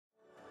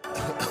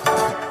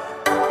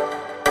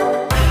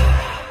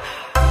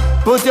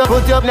Put your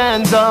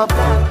hands up.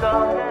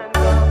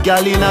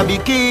 Girl in a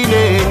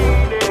bikini.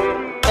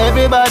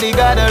 Everybody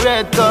got a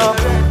red cup.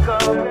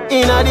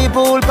 In a the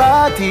pool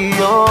party,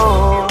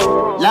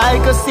 yo.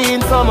 Like a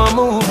scene from a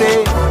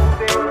movie.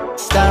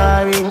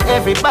 Starring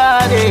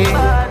everybody.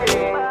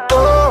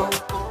 Oh.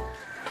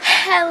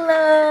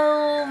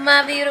 Hello,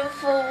 my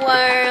beautiful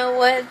world.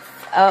 What's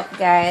up,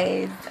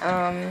 guys?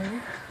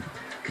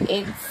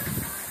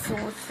 It's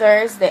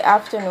Thursday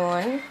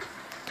afternoon.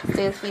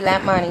 Still feel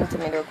like morning to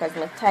me though, because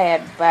I'm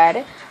tired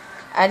bad.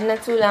 I did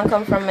not too long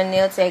come from my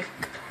nail tech.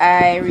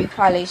 I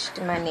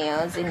repolished my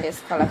nails in this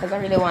color because I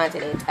really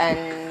wanted it,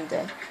 and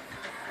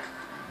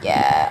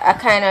yeah, I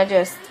kind of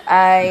just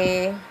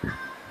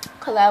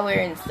color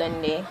wearing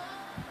Sunday.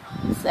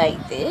 It's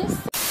like this.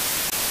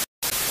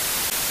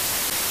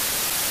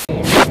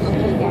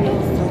 Okay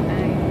guys, so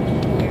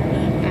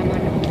I'm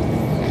on the bus.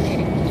 I'm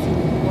heading to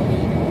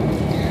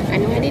home. I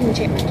know I didn't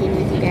check back in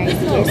with you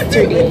guys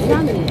yesterday.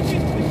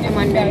 I'm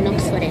on the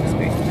Knoxford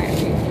Express, by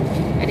the way.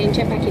 I didn't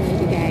check back in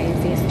with you guys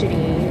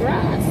yesterday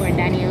for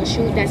Daniel's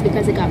shoot. That's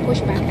because it got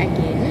pushed back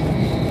again.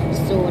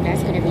 So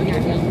that's going to be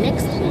happening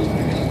next week,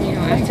 you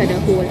know, after the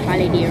whole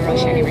holiday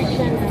rush and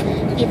everything.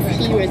 It's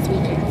Heroes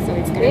Weekend, so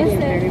it's going to be a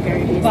very,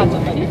 very busy one.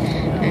 And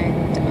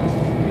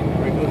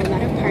a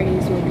lot of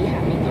parties will be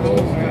happening all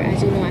over.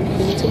 As you know, I'm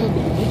heading to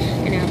Mobile,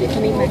 and I'll be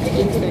coming back to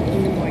Kingston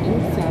in the morning.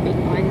 So I'll be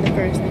on the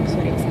first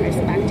Knoxford Express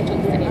back to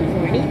Kingston in the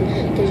morning,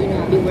 because you know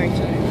I'll be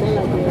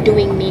working,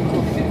 doing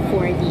makeup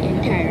for the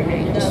entire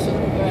night. So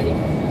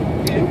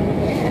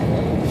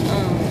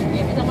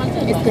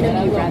it's gonna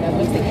be rather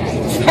busy,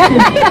 guys.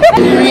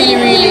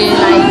 really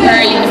like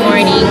early in the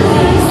morning,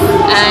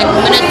 and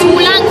when I'm too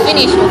long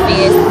finish with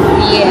this,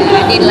 yeah,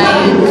 I did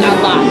like a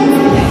lot.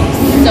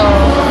 So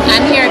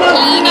I'm here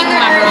cleaning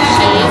my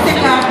brushes.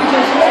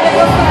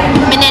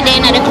 I'm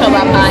in at the club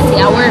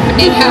party. I work, but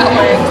then I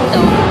work. So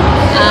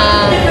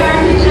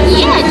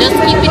yeah, just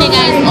keeping you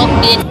guys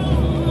updated.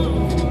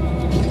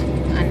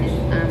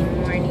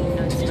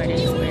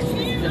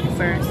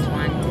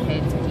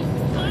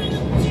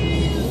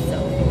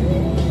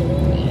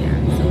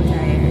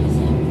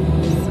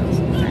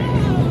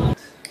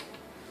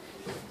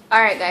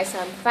 Alright guys, so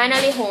I'm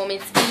finally home.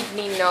 It's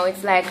evening now.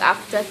 It's like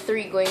after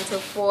 3 going to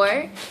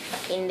 4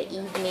 in the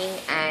evening,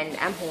 and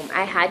I'm home.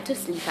 I had to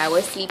sleep. I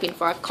was sleeping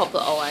for a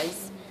couple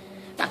hours.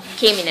 I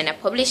came in and I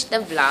published the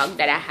vlog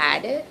that I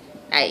had.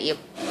 You're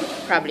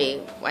probably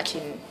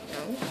watching,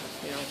 no,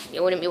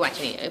 you wouldn't be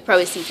watching it. You'll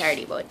probably see it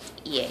already, but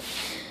yeah.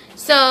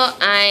 So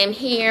I'm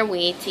here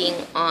waiting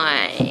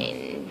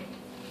on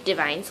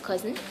Divine's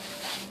cousin.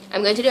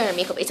 I'm going to do her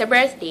makeup. It's her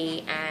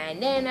birthday,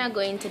 and then I'm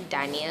going to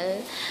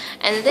Daniel,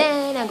 and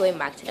then I'm going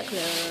back to the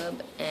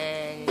club,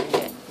 and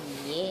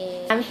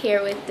yeah. I'm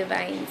here with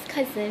Divine's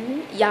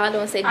cousin. Y'all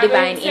don't say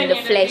Divine in the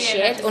flesh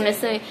yet.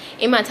 Honestly,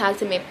 he might talk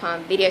to me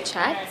on video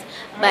chat,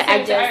 but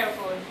I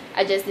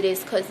just did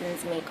his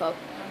cousin's makeup.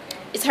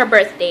 It's her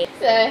birthday,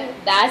 so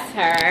that's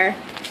her.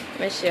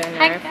 I'm showing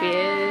her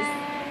face.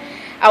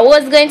 I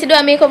was going to do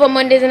a makeup on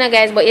Mondays,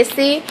 guys, but you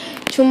see,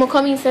 Chumo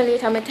coming so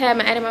late, I'm tired,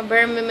 my head and my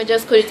burn, I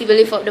just couldn't even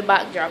lift up the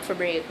backdrop for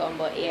break on,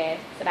 but yeah,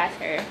 so that's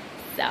her.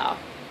 So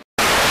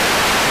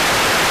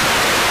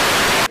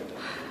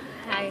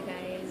hi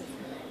guys,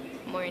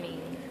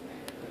 morning.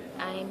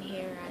 I'm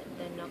here at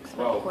the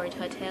Knoxford Court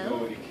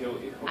Hotel.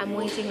 I'm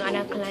waiting on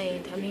a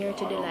client. I'm here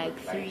to do like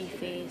 3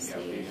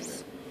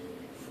 faces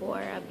for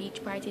a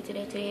beach party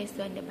today. Today is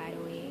Sunday, by the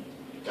way.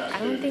 I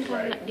don't think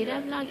did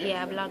I vlog?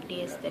 Yeah, I vlogged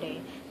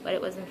yesterday, but it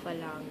wasn't for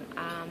long.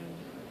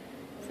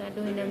 So I'm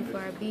doing them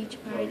for a beach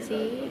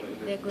party.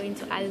 They're going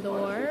to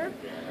Allure.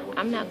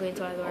 I'm not going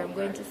to Allure, I'm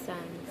going to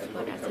Sands,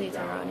 but that's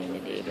later on in the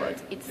day.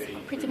 But it's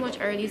pretty much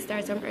early,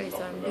 starts from early,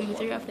 so I'm doing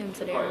 3 of them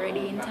so they're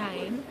ready in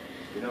time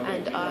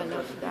and all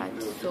of that.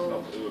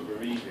 So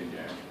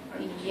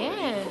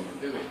yeah.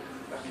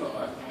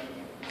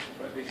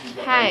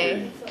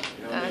 Hi.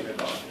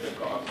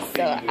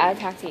 So I'll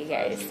talk to you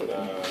guys.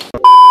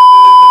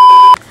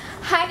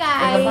 Hi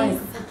guys,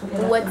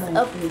 what's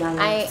up?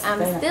 I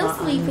am still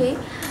sleepy,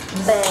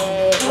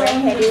 but we're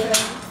heading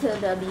to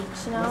the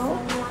beach now.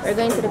 We're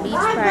going to the beach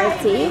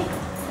party.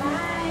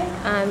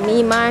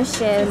 Me,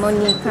 Marshall,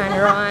 Monique,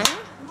 and Ron.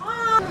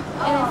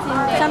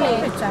 Show me a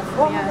picture.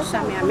 Yeah,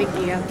 show me a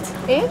Mickey. Eh?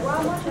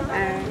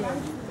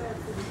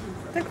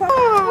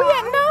 Oh,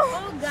 yeah, no.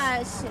 Oh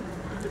gosh.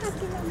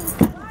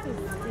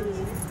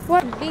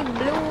 What big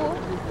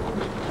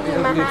blue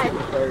in my hand.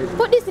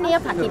 Put this in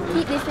your pocket.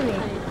 Keep this in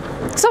it.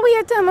 So we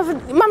are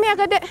telling me, Mommy, I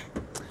got that.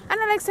 I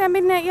don't like saying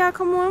midnight, y'all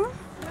come home.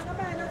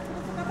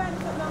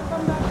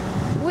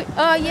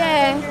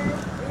 Yeah.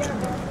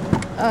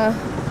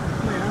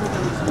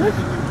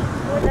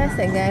 That's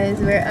it, guys.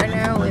 We're on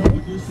our way.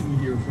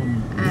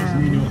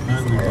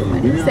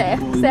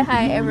 Say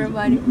hi,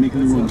 everybody.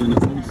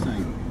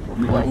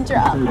 One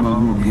drop.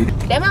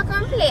 Them a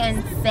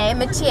complain, say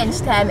me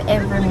change time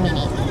every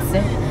minute.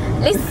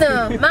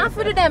 Listen, man,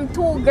 for them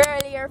 2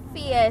 girlier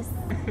face.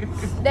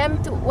 Them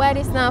 2. Why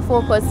this not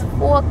focus?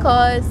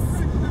 Focus.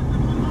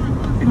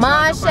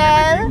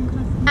 Marshall.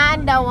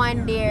 and the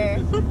one there.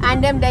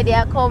 And them that they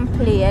are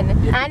complain.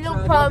 And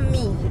look for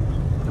me.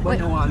 Nobody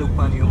don't want to look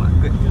on you, man.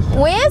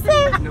 What you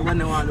say? Nobody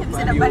don't want to look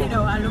on you. Nobody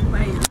don't want to look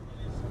at you.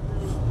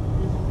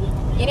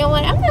 You know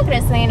what? I'm not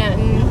gonna say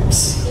nothing.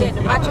 Yeah,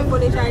 the battery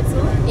fully tried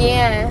too.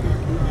 Yeah.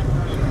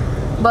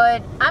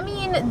 But I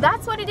mean,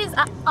 that's what it is.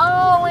 I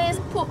always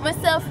put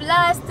myself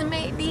last to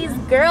make these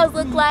girls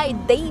look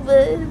like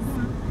divas.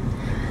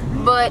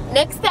 But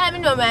next time,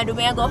 you know, man, do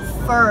me I go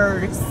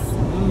first.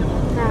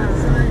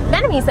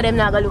 That means that them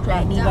not gonna look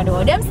like diva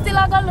though. Them still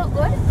are gonna look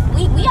good.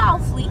 We all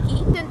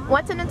freaky.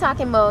 What are you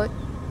talking about?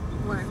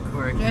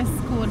 Work. Dress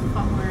code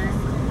for work.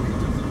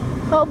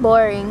 How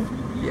boring.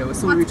 Yeah, we're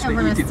so rich to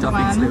eat it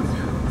topics now.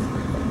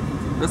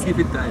 Just give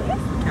it time.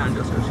 You can't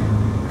just rush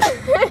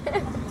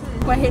it.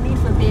 What he need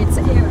for bed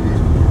to air.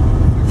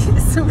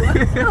 So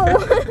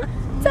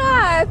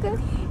Talk.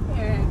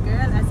 yeah,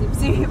 girl, as if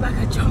see me back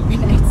a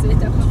jumping night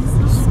sweater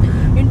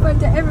in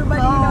front of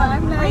everybody, you know,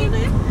 I'm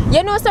like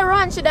You know, so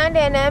Ron should done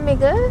there,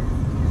 amiga.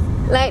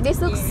 Like this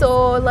looks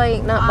so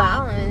like not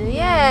balanced.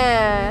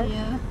 Yeah.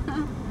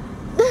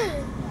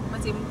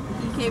 But he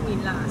came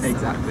in last.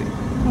 Exactly.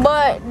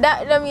 But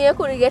that mean you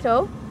couldn't get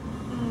out.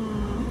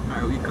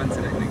 Alright, we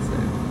consider it next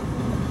time.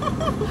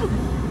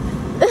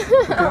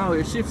 Girl,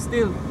 your shift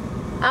still.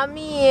 I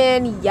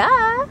mean,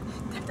 yeah.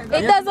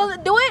 It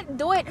doesn't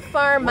do it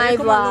for my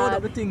Come on, load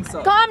up vlog. the thing,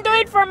 so. Come do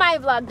it for my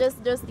vlog. Just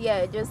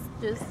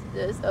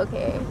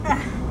okay.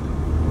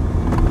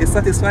 You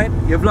satisfied?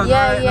 Your vlog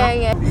Yeah.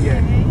 Yeah.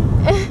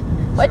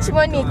 Watch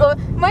Monique.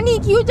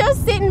 Monique, you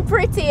just sitting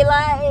pretty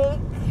like.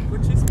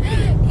 Which is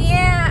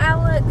Yeah, I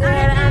look good.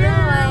 I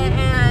know,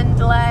 and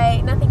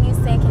like nothing you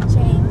say can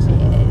change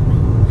it.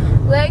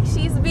 Like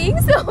she's being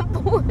so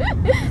poor.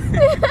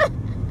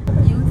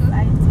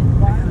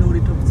 load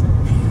it up, so.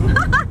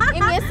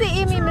 If you see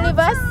him live a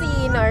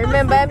scene, or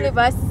remember him live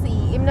a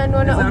scene. Him not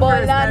know nothing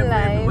about land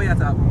life. We know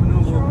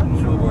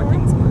about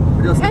things, man.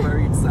 We just never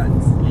read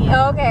sons.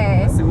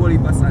 Okay. That's the whole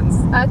heap of sons.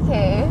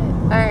 Okay.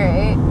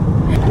 Alright.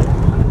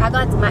 I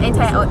got my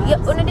entire outfit. Yeah,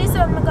 one of these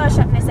I'm gonna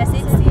shop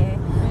necessities.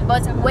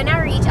 But when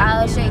I reach,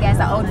 I'll show you guys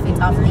the outfit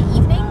of the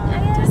evening, I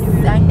guess.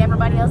 And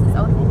everybody else's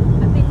outfit.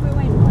 I think we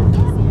went one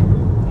this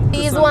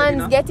year. These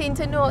ones getting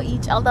to know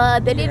each other.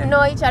 They didn't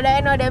know each other. I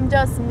know them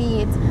just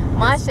meet.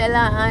 Marshall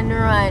and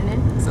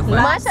Ron. So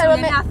Marshall,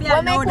 we make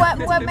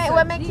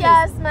you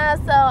smile.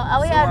 So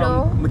how we do?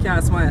 I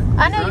can't smile.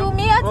 I know you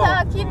me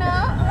attack, you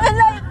know.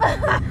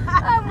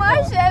 Like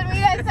Marshall,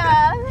 me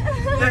attack.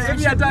 If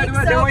you talk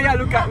about the way you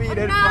look at me,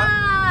 then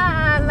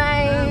Nah,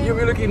 like. you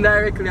be looking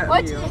directly at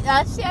What me. she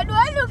do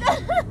I look at?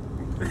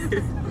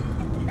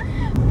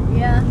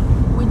 Yeah.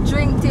 We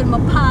drink till my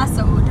pass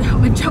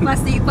out. We jump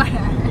asleep on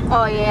her.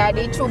 Oh yeah, I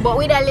did true. But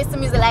we don't listen to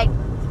music like.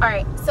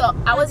 Alright, so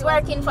I was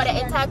working for the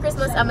entire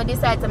Christmas and I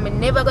decided I'm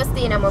never gonna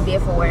stay in my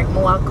bed for work. I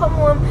want to come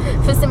home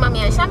for see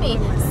mommy and Shami.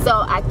 So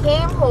I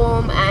came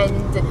home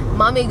and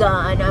mommy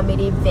gone and I made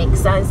it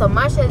vex. And so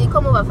Marshall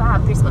come over for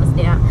have Christmas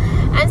dinner.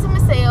 And so I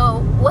say,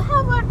 oh, we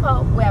have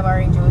vodka, we have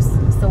orange juice.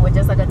 So we're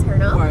just like a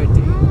turn up.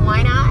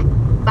 Why not?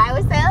 By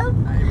ourselves?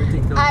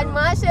 And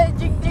Marshall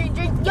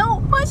drink.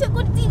 Yo, Marshall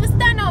couldn't even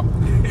stand up.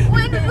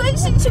 When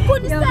she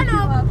couldn't stand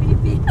up.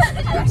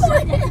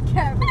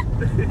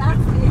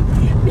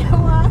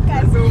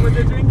 So much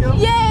to drink, yo?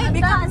 Yeah,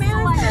 because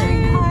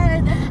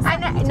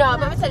no,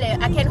 let me tell you,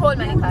 I can hold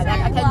my liquor. Like,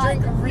 I can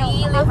drink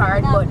really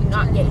hard but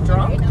not get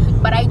drunk.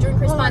 But I drink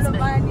responsibly.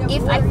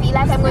 If I feel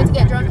like I'm going to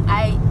get drunk,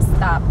 I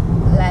stop.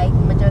 Like,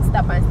 I just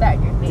stop and start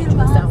drinking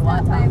juice and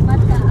water.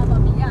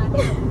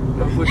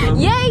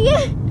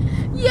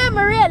 Yeah,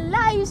 Maria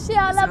lie. She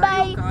all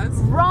about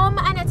rum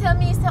and I tell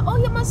me, oh,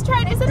 you must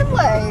try this. And I'm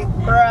like,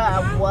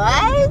 bruh,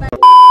 what?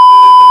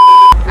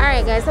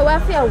 Alright guys, so we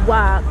have to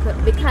walk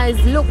because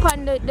look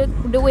on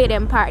the way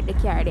them park the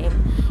car them.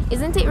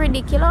 Isn't it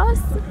ridiculous?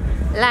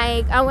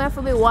 Like, I have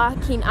to be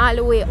walking all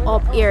the way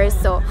up here.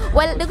 So,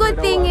 well, the good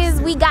thing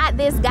is we got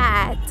this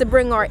guy to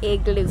bring our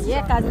igloo.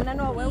 Yeah, because I don't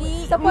know when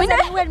we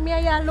when me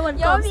and you alone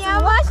yo, me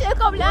and Marshall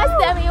come last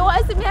time. You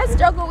want to see me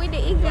struggle with the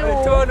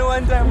igloo.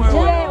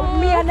 Yeah,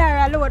 me and her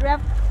alone. We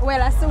have,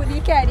 well, I saw they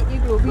carry the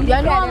igloo. You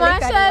know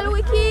Marshall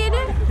wicked?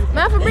 I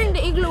have to bring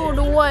the igloo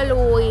the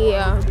whole way.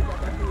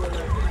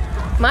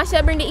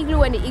 Marshall bring the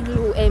igloo and the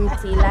igloo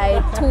empty,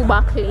 like 2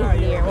 buckles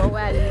there.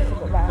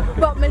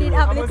 But me need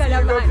have a little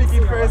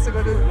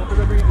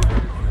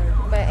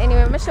But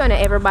anyway, I'm showing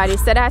everybody.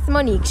 So that's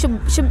Monique.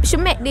 She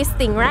make this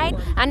thing, right?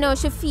 I know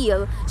she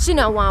feel, she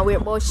don't want to wear,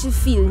 but she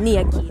feel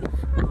naked.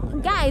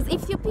 Guys,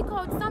 if you pick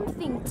out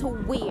something to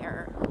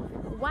wear,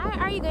 why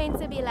are you going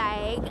to be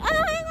like, oh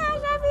my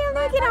gosh, I feel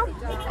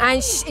naked?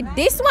 And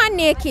this one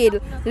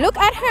naked. Look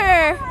at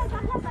her.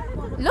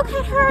 Look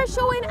at her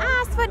showing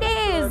ass for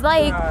this.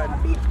 Like,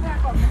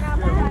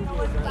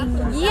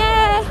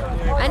 yeah.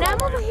 And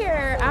I'm over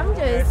here. I'm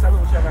just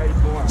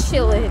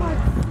chilling.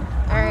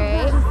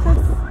 Alright.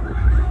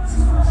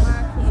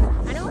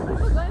 I know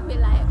people are going to be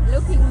like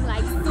looking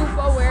like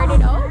super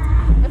weirded out.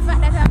 The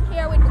fact that I'm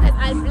here with, because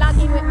I'm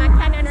vlogging with my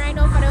Canon right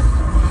now. For the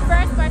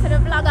first part of the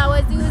vlog, I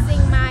was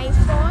using my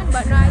phone,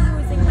 but now I'm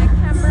using my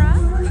camera.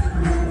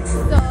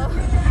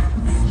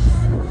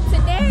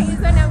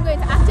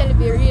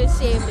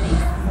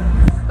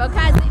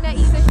 because it's not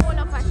easy to hold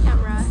up a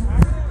camera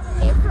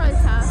in front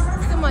of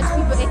so much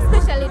people,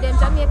 especially them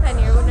Jamaican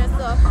here who not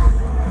so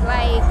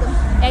like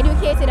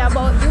educated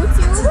about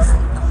YouTube.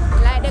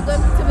 Like they're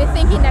going to be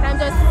thinking that I'm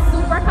just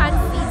super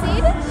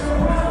conceited.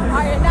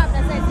 Or you're not,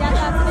 that's it, you're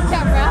not to the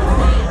camera.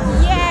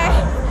 Yeah.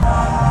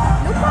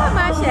 Look how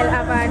Marshall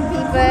have on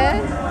people.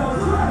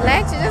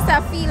 Like she just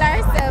have feel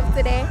herself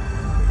today.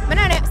 But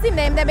now see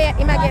them, they might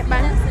get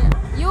banned.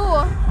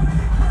 You.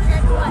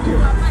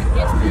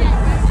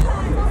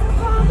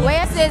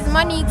 Where says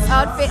Monique's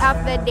outfit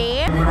of the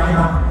day.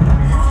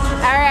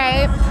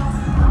 Alright.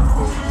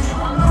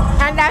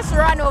 And that's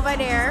Ron over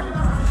there.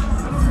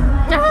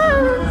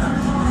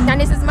 And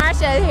this is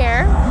Marshall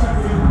here.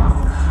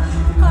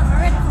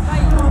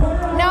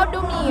 No,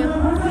 do me.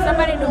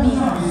 Somebody do me.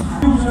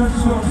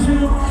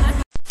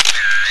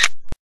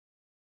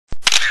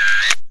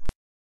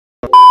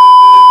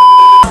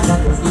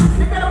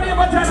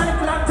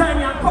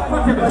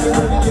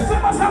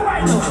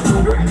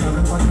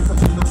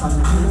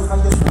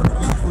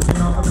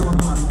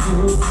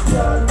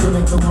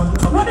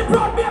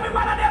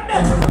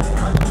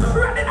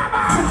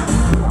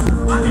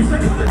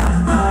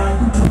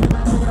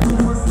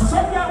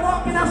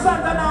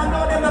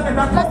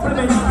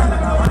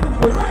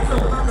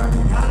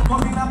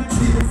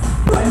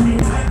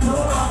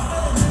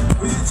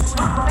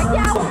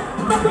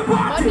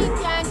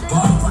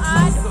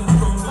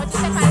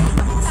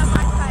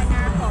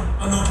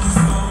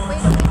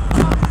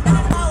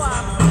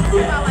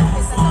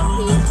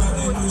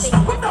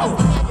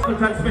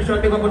 Special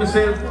big up on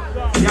yourself.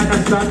 You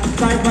understand?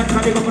 Side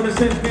back big up on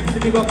yourself. Pepsi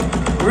big up.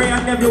 Ray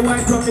and Neville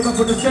White Club big up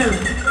on yourself.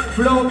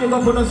 Flow big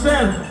up on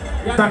yourself.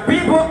 The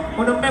people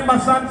on the member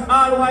songs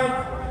all white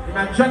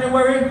in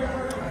January.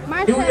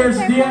 New Year's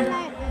Day.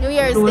 New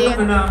Year's Day.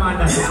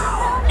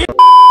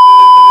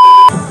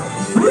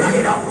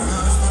 Ready now.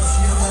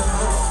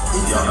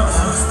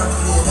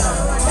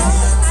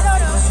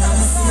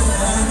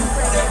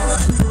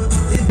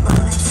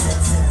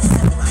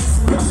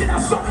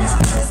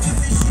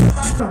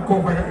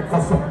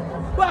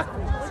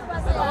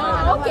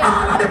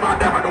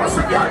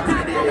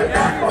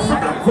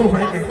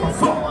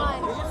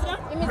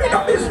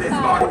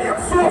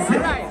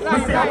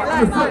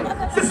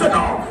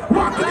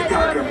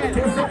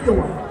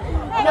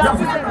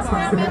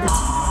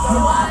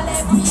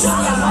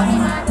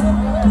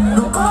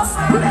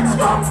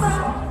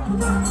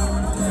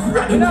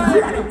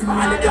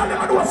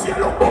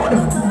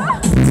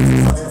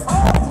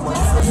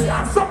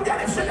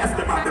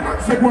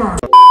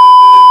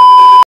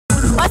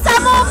 What's up,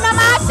 move, na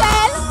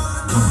Marshall?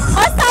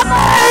 What's up,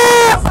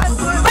 move?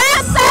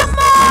 What's up,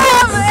 move?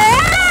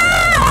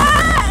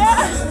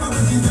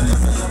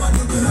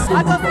 I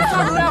don't know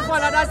how to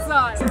follow that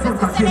song. Just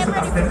to say they're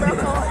ready for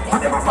broke out.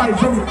 They're ready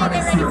for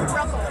broke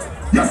out.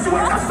 Yes, you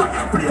want that song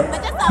and play.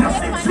 But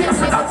just a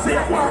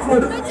wait for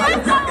them.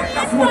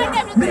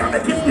 Me and the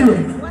kid here.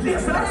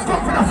 Listen, that's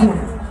come for that phone.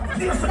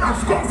 Listen,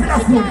 that's come for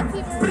that phone.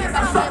 Play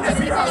that song and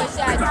play.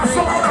 Because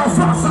someone else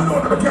wants to know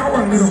that they can't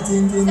run, you know.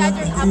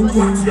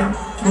 Watch them.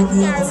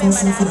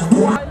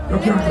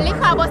 Lick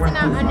her bus in a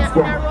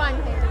run.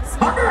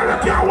 A girl that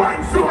can't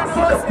wine so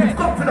they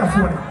come for that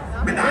phone.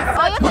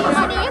 Oh, you think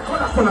money?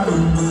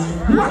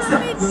 Watch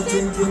them.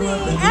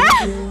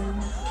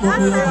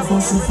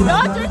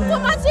 Don't drink too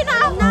much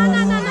enough. No.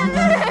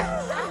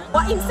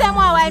 But him say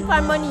more wine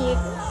for money.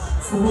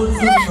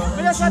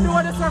 We just do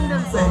what the song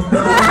them say.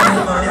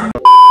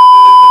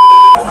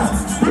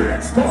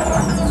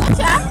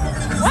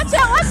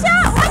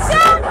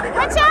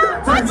 Watch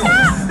out.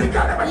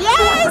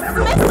 Yes,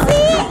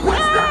 Missy.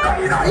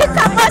 Yeah. Look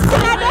at us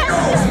in them.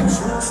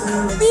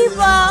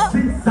 People.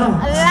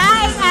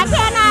 Like, I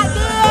cannot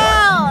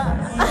deal.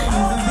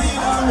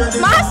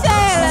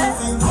 Marshall.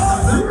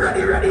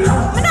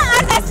 I don't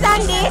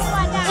understand this.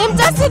 Him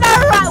just in a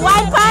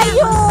wine for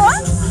you.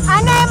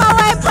 And I'm a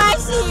wine for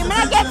she. I'm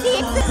not get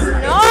it.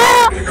 No.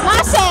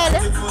 Marshall,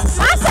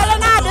 you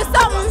know do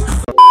something.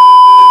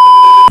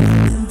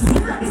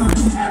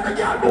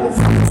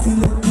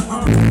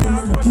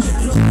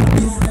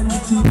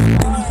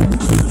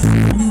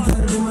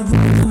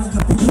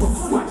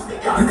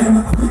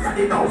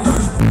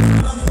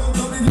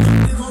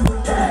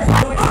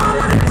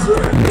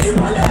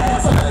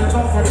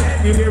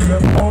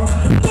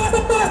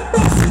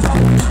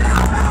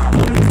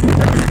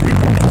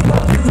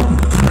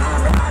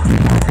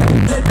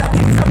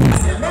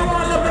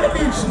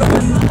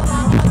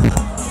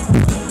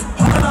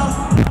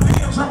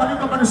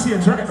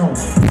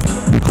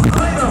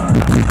 Right now.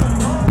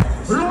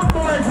 Road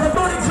boy from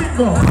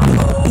Petite-Sue.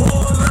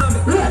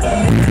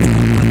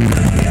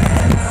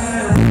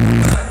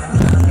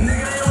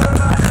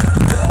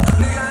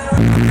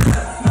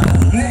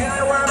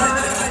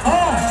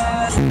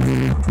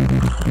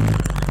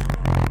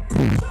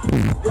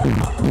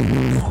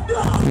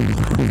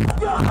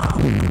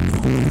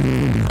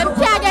 Them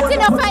can't get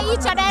enough for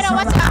each other, I don't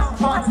watch out.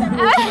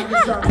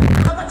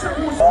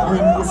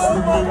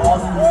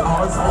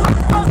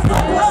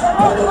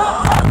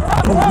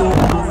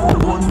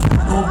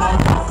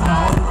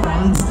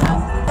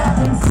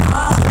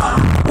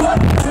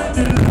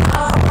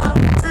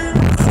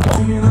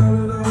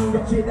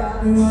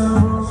 Oh,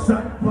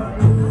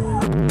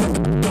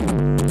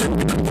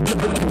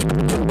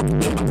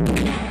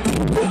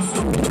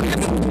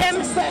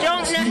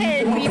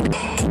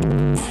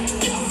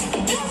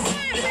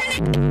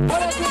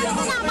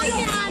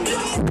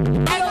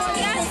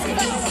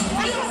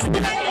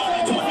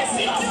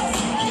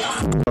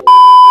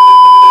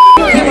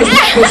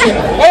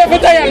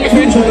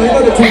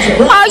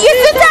 you're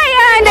so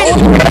tired!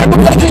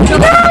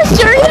 Gosh,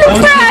 you're really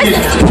fast!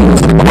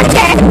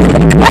 Okay,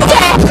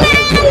 okay!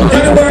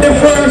 Everybody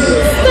first.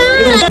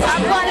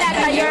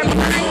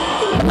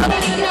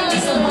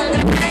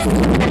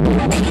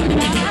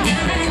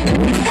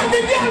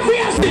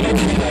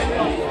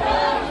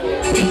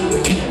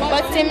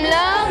 What's him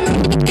love?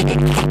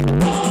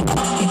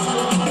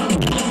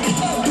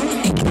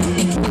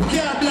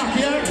 Yeah, black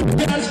here.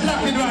 Girls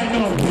blacking right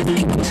now.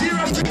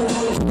 Seriously.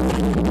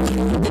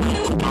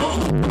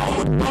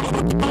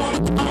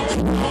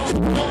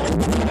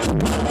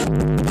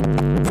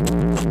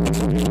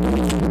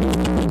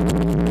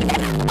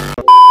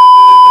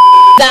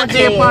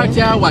 Day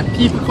party or what?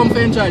 People come to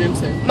enjoy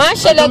themselves.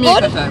 Marshall,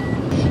 good?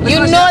 You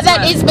know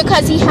that it's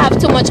because he have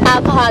too much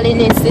alcohol in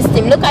his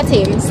system. Look at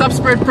him. Stop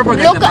spread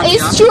propaganda. Look,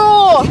 it's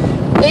true.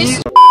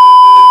 It's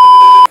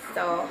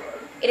so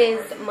it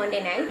is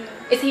Monday night.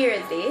 It's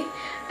Thursday,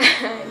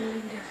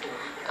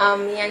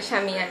 and me and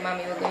Shami and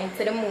Mommy were going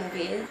to the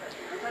movies.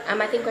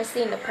 I think we're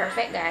seeing The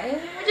Perfect Guy.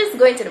 We're just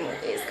going to the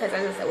movies because,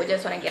 as I said, we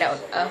just want to get out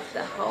of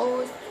the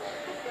house.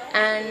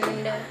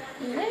 And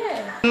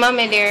yeah,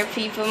 Mommy, there,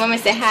 people. Mommy,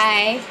 say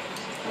hi.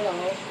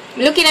 Hello.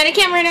 Looking at the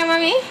camera now,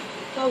 Mommy.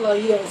 Hello,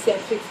 you don't see I'm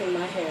fixing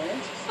my hair.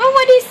 Oh,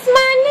 what is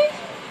man?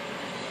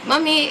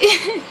 Mommy,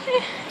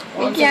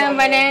 we can't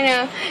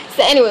banana.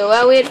 So anyway,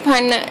 we're waiting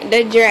for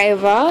the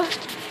driver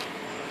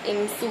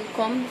in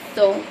Sukum.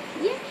 So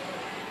yeah,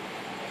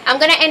 I'm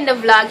gonna end the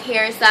vlog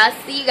here. So I'll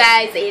see you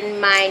guys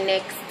in my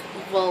next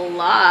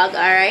vlog.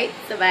 Alright,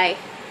 so bye.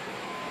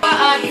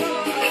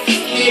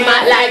 He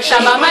might like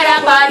Shabba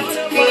Madapat.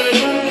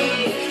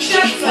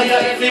 Shots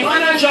fire, every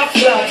man a drop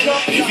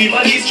flat.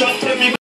 Everybody's dropped every